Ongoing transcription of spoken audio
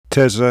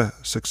Tesla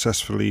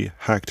successfully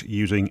hacked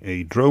using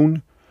a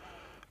drone.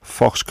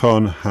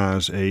 Foxconn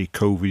has a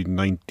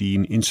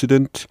COVID-19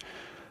 incident.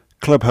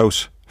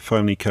 Clubhouse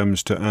finally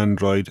comes to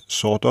Android,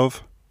 sort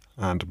of,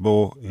 and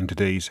more in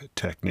today's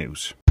tech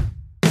news.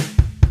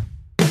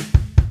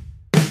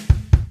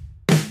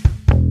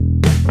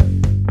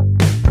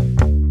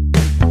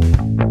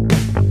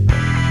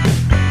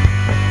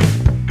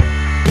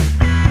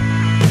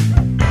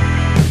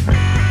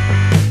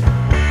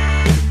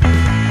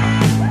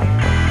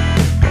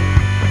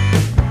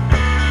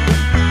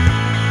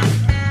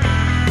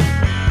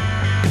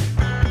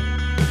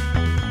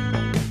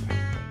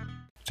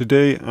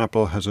 Today,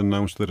 Apple has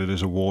announced that it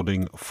is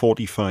awarding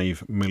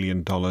 $45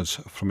 million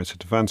from its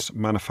Advanced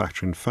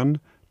Manufacturing Fund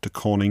to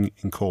Corning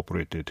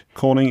Incorporated.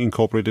 Corning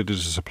Incorporated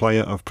is a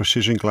supplier of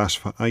precision glass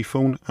for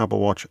iPhone, Apple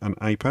Watch and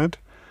iPad,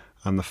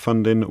 and the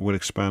funding will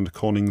expand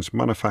Corning's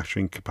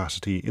manufacturing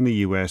capacity in the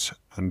US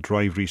and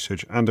drive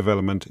research and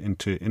development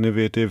into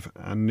innovative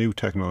and new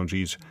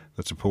technologies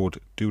that support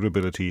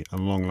durability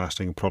and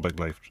long-lasting product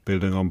life,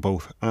 building on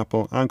both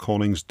Apple and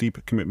Corning's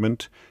deep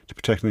commitment to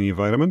protecting the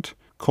environment.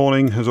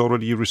 Corning has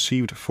already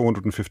received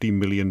 $450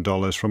 million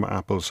from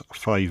Apple's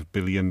 $5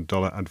 billion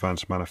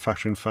Advanced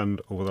Manufacturing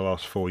Fund over the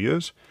last 4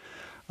 years.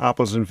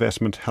 Apple's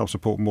investment helps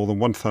support more than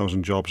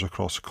 1,000 jobs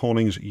across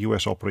Corning's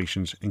US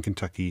operations in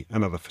Kentucky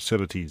and other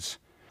facilities.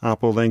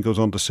 Apple then goes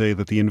on to say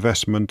that the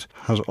investment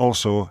has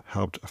also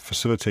helped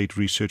facilitate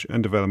research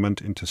and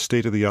development into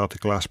state-of-the-art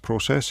glass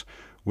process,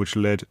 which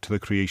led to the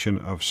creation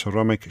of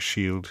Ceramic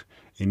Shield,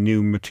 a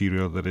new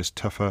material that is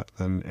tougher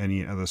than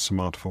any other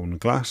smartphone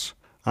glass.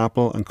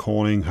 Apple and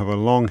Corning have a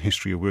long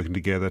history of working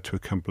together to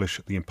accomplish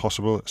the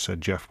impossible,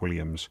 said Jeff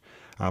Williams,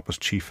 Apple's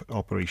Chief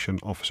Operation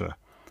Officer.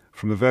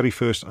 From the very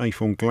first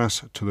iPhone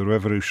glass to the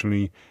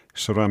revolutionary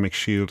ceramic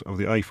shield of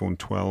the iPhone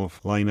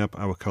 12 lineup,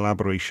 our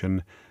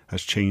collaboration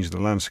has changed the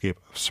landscape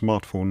of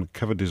smartphone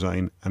cover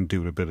design and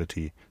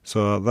durability.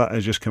 So that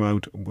has just come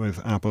out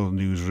with Apple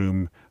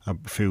Newsroom a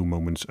few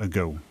moments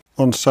ago.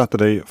 On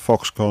Saturday,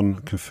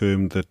 Foxconn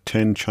confirmed that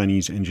 10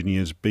 Chinese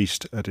engineers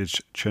based at its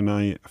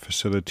Chennai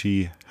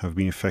facility have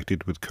been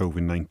infected with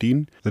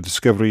COVID-19. The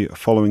discovery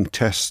following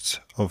tests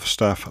of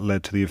staff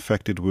led to the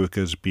affected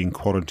workers being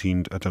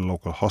quarantined at a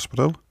local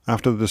hospital.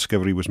 After the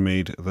discovery was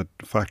made, the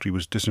factory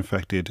was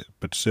disinfected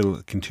but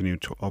still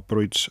continued to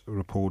operate,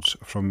 reports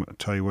from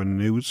Taiwan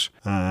News.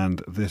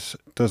 And this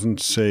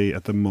doesn't say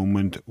at the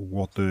moment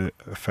what the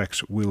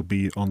effects will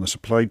be on the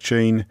supply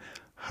chain.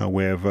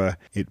 However,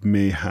 it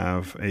may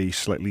have a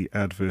slightly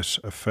adverse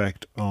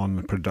effect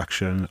on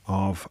production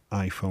of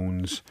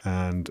iPhones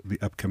and the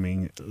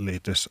upcoming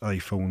latest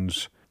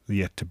iPhones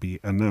yet to be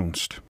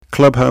announced.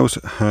 Clubhouse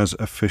has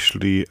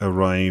officially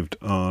arrived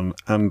on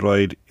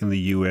Android in the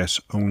US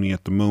only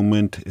at the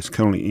moment. It's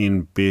currently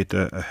in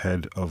beta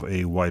ahead of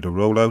a wider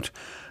rollout.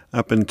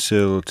 Up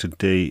until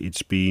today,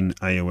 it's been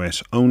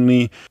iOS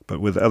only,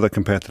 but with other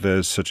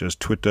competitors such as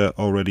Twitter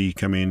already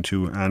coming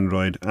to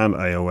Android and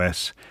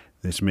iOS,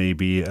 this may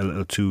be a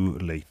little too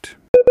late.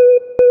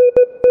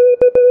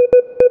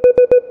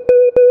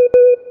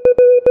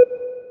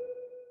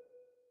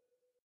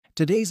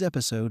 Today's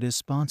episode is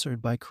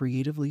sponsored by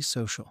Creatively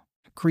Social.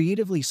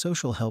 Creatively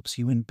Social helps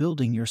you in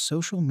building your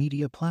social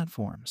media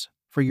platforms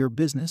for your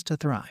business to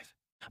thrive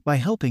by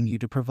helping you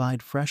to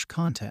provide fresh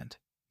content,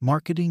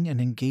 marketing, and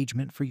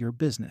engagement for your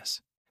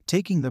business,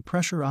 taking the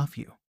pressure off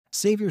you.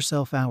 Save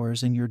yourself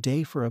hours in your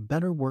day for a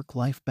better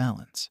work-life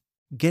balance.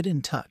 Get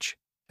in touch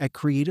at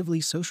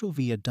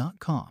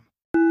creativelysocialvia.com.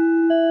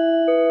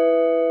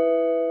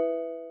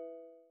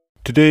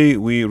 Today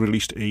we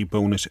released a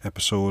bonus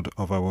episode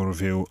of our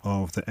review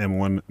of the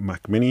M1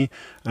 Mac Mini,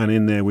 and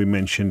in there we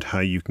mentioned how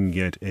you can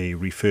get a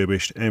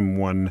refurbished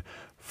M1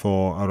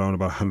 for around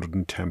about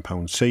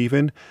 £110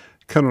 saving.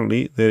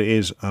 Currently there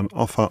is an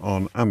offer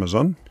on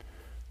Amazon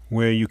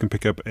where you can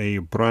pick up a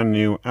brand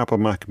new Apple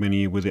Mac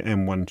Mini with the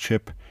M1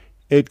 chip,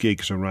 8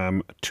 gigs of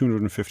RAM,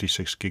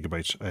 256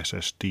 gigabytes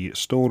SSD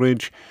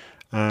storage,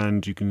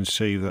 and you can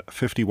save that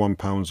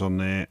 £51 on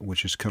there,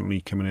 which is currently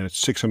coming in at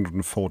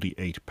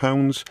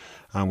 £648,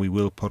 and we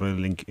will put a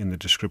link in the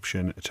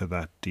description to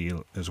that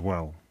deal as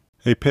well.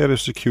 A pair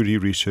of security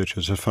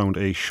researchers have found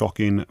a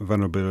shocking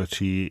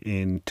vulnerability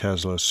in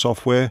Tesla's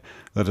software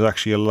that has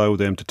actually allowed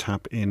them to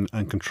tap in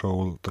and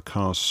control the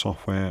car's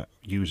software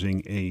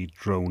using a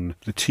drone.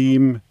 The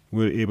team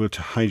were able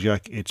to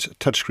hijack its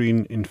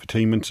touchscreen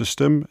infotainment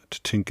system to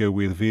tinker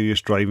with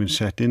various driving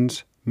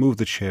settings, move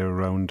the chair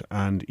around,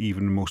 and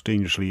even most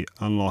dangerously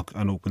unlock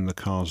and open the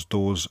car's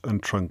doors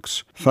and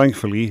trunks.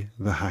 Thankfully,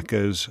 the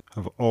hackers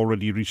have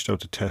already reached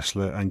out to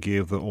Tesla and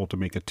gave the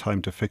automaker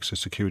time to fix the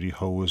security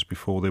holes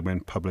before they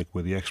went public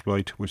with the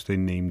exploit, which they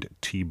named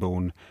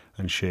T-Bone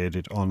and shared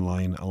it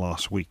online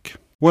last week.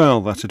 Well,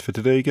 that's it for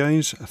today,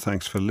 guys.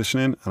 Thanks for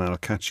listening, and I'll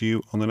catch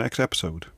you on the next episode.